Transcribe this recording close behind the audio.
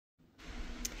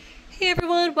Hey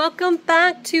everyone, welcome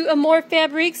back to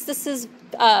AmourFabriQues. This is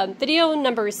video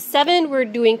number 7. We're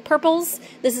doing purples.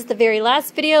 This is the very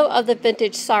last video of the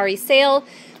Vintage Sari sale.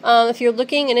 If you're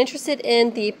looking and interested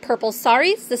in the purple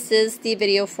saris, this is the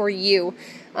video for you.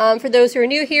 For those who are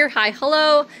new here, hi,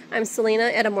 hello. I'm Selena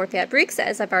at AmourFabriQues,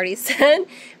 as I've already said.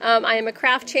 I am a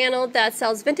craft channel that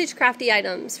sells vintage crafty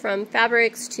items, from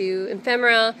fabrics to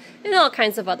ephemera and all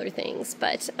kinds of other things.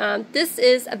 But this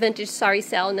is a vintage sari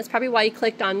sale, and that's probably why you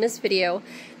clicked on this video.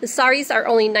 The saris are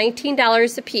only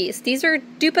 $19 a piece. These are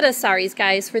dupatta saris,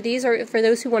 guys. For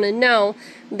those who want to know,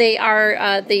 they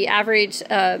are the average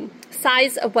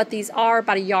size of what these are,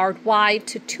 about 1 yard wide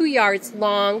to 2 yards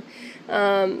long.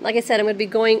 Like I said, I'm going to be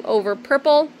going over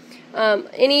purple.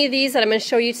 Any of these that I'm going to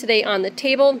show you today on the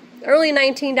table are only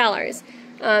 $19.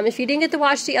 If you didn't get to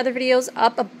watch the other videos,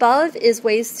 up above is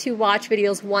ways to watch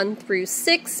videos 1 through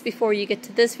 6 before you get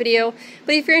to this video.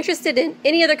 But if you're interested in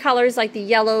any other colors like the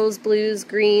yellows, blues,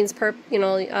 greens,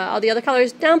 all the other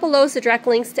colors, down below is the direct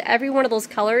links to every one of those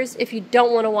colors. If you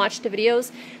don't want to watch the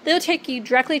videos, they'll take you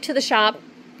directly to the shop,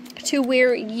 to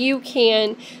where you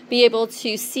can be able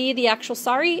to see the actual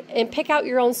sari and pick out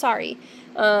your own sari,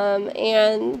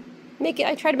 and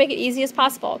I try to make it easy as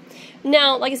possible.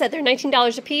 Now, like I said, they're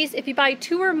 $19 a piece. If you buy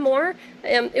 2 or more,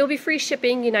 it will be free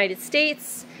shipping United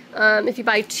States. If you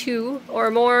buy 2 or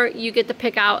more, you get to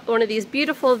pick out one of these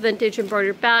beautiful vintage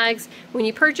embroidered bags. When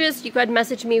you purchase, you go ahead and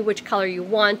message me which color you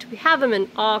want. We have them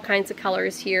in all kinds of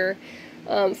colors here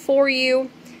for you.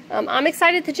 I'm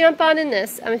excited to jump on in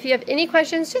this. If you have any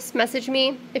questions, just message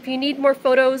me. If you need more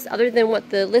photos other than what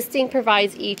the listing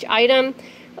provides each item,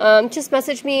 just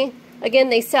message me.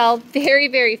 Again, they sell very,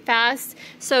 very fast,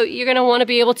 so you're going to want to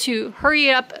be able to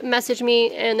hurry up, message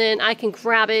me, and then I can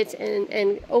grab it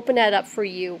and open that up for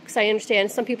you, because I understand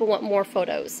some people want more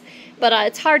photos. But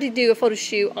it's hard to do a photo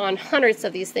shoot on hundreds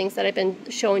of these things that I've been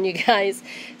showing you guys.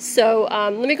 So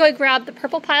let me go and grab the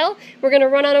purple pile. We're going to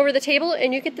run on over the table,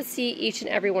 and you get to see each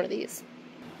and every one of these.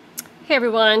 Hey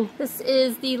everyone, this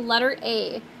is the letter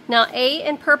A. Now A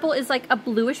in purple is like a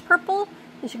bluish purple.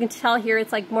 As you can tell here,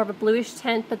 it's like more of a bluish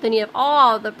tint, but then you have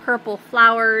all the purple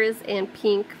flowers and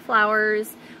pink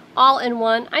flowers all in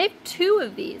one. I have 2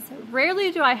 of these.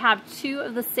 Rarely do I have 2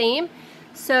 of the same,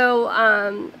 so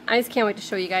I just can't wait to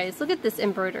show you guys. Look at this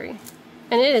embroidery,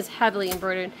 and it is heavily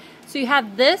embroidered. So you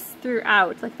have this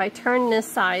throughout. Like if I turn this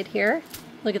side here,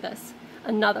 look at this.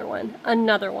 Another one,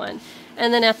 another one.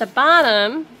 And then at the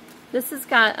bottom, this has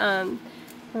got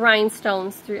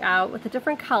rhinestones throughout with the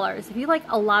different colors. If you like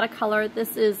a lot of color,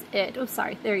 this is it. Oh,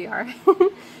 sorry, there you are.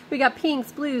 We got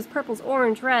pinks, blues, purples,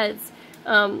 orange, reds,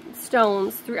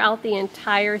 stones throughout the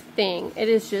entire thing. It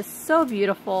is just so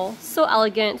beautiful, so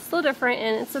elegant, so different,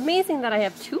 and it's amazing that I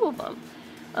have 2 of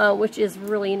them, which is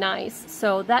really nice.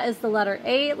 So that is the letter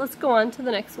A. Let's go on to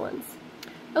the next ones.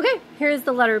 Okay, here's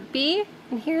the letter B,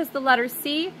 and here's the letter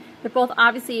C. They're both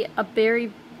obviously a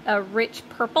very rich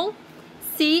purple.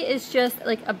 C is just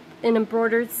like an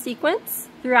embroidered sequence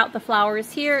throughout the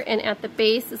flowers here, and at the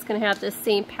base it's going to have the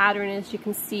same pattern as you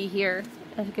can see here,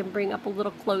 as you can bring up a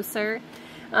little closer.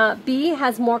 B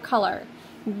has more color.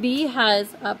 B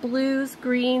has blues,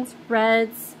 greens,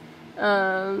 reds,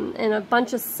 and a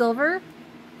bunch of silver.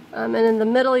 And in the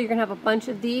middle you're going to have a bunch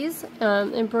of these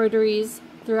embroideries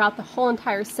throughout the whole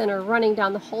entire center, running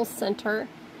down the whole center.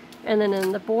 And then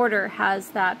in the border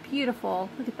has that beautiful,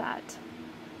 look at that.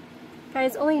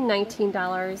 Guys, only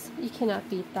 $19. You cannot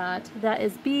beat that. That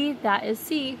is B, that is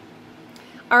C.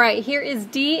 Alright, here is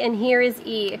D and here is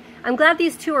E. I'm glad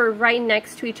these 2 are right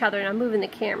next to each other, and I'm moving the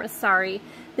camera, sorry.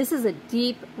 This is a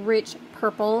deep, rich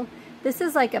purple. This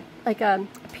is like a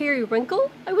periwinkle,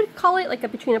 I would call it, like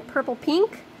between a purple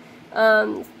pink.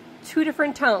 2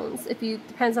 different tones.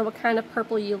 Depends on what kind of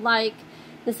purple you like.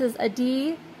 This is a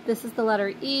D, this is the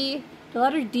letter E. The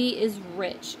letter D is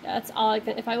rich. That's all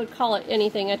if I would call it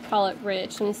anything, I'd call it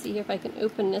rich. Let me see if I can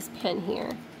open this pen here.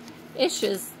 It's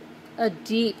just a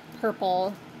deep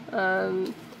purple,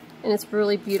 and it's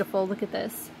really beautiful. Look at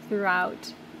this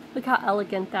throughout. Look how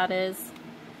elegant that is.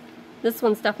 This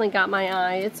one's definitely got my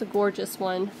eye. It's a gorgeous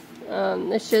one.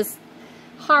 It's just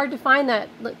hard to find that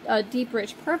deep,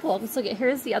 rich purple. Just look at,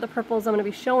 here's the other purples I'm going to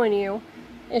be showing you.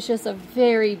 It's just a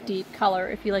very deep color.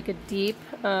 If you like a deep,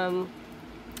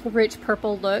 rich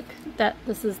purple look,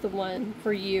 this is the one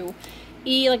for you.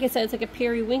 E, like I said, it's like a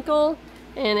periwinkle,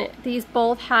 and these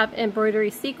both have embroidery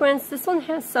sequence. This one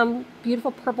has some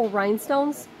beautiful purple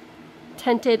rhinestones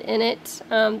tinted in it.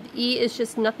 E is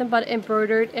just nothing but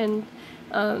embroidered and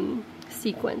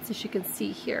sequence, as you can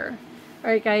see here.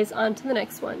 Alright guys, on to the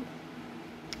next one.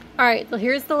 Alright, so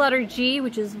here's the letter G,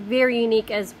 which is very unique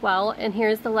as well, and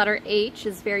here's the letter H,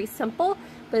 is very simple,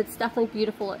 but it's definitely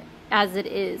beautiful as it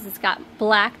is. It's got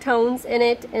black tones in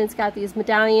it, and it's got these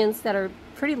medallions that are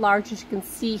pretty large, as you can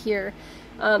see here.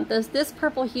 This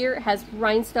purple here has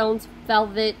rhinestones,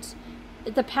 velvet.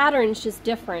 The pattern is just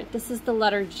different. This is the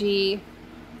letter G.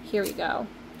 Here we go.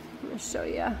 I'm going to show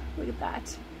you. Look at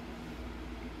that.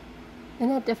 Isn't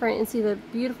that different? And see the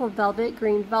beautiful velvet,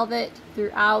 green velvet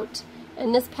throughout.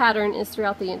 And this pattern is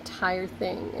throughout the entire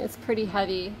thing. It's pretty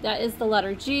heavy. That is the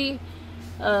letter G.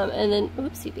 And then,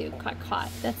 oopsie, dude, got caught.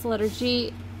 That's the letter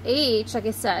G. H, like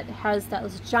I said, has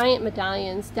those giant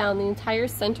medallions down the entire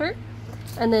center.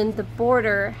 And then the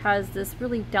border has this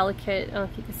really delicate, I don't know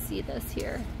if you can see this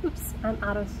here. Oops, I'm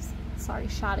out of, sorry,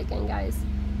 shot again, guys.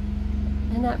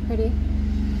 Isn't that pretty?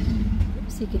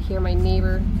 Oops, you could hear my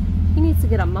neighbor. He needs to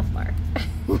get a muffler.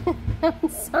 I'm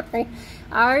sorry.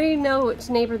 I already know which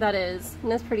neighbor that is.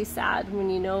 And that's pretty sad when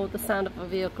you know the sound of a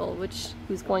vehicle,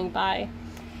 who's going by.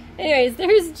 Anyways,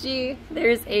 there's G,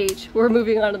 there's H. We're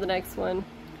moving on to the next one.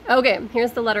 Okay,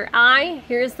 here's the letter I,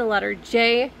 here's the letter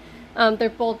J. They're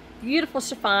both beautiful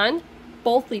chiffon,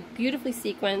 both beautifully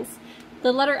sequenced.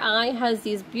 The letter I has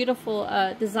these beautiful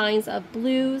designs of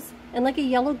blues and like a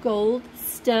yellow gold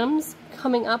stems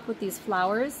coming up with these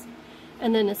flowers.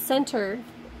 And then the center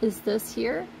is this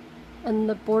here, and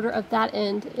the border of that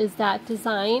end is that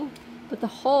design, but the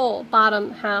whole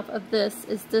bottom half of this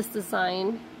is this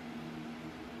design.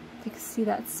 You can see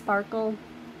that sparkle.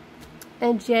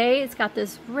 And J, it's got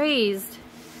this raised,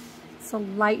 it's a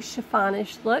light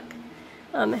chiffonish look.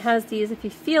 It has these, if you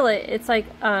feel it, it's like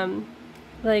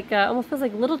almost feels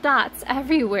like little dots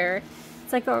everywhere.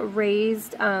 It's like a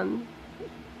raised, I don't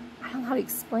know how to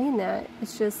explain that.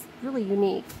 It's just really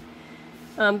unique.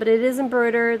 But it is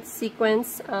embroidered,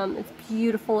 sequence. It's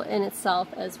beautiful in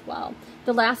itself as well.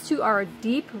 The last two are a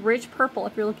deep, rich purple.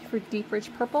 If you're looking for deep,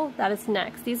 rich purple, that is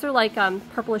next. These are like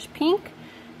purplish pink.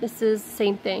 This is the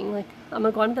same thing. Like, I'm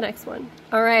gonna go on to the next one.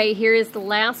 All right, here is the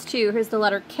last two. Here's the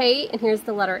letter K, and here's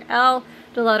the letter L.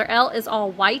 The letter L is all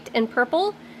white and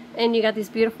purple, and you got these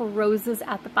beautiful roses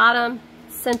at the bottom.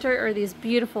 Center are these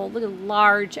beautiful, look at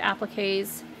large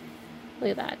appliques.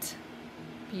 Look at that.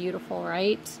 Beautiful,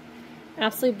 right?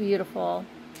 Absolutely beautiful.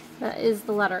 That is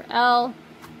the letter L.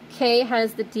 K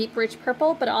has the deep rich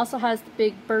purple, but it also has the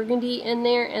big burgundy in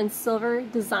there and silver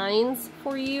designs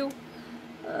for you.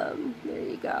 There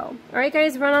you go. Alright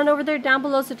guys, run on over there down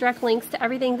below so direct links to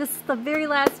everything. This is the very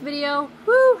last video.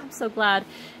 Woo! I'm so glad.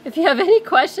 If you have any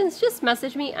questions, just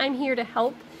message me. I'm here to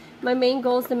help. My main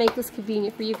goal is to make this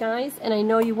convenient for you guys, and I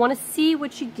know you want to see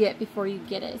what you get before you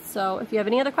get it. So if you have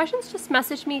any other questions, just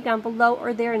message me down below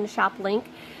or there in the shop link.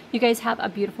 You guys have a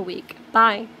beautiful week.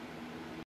 Bye.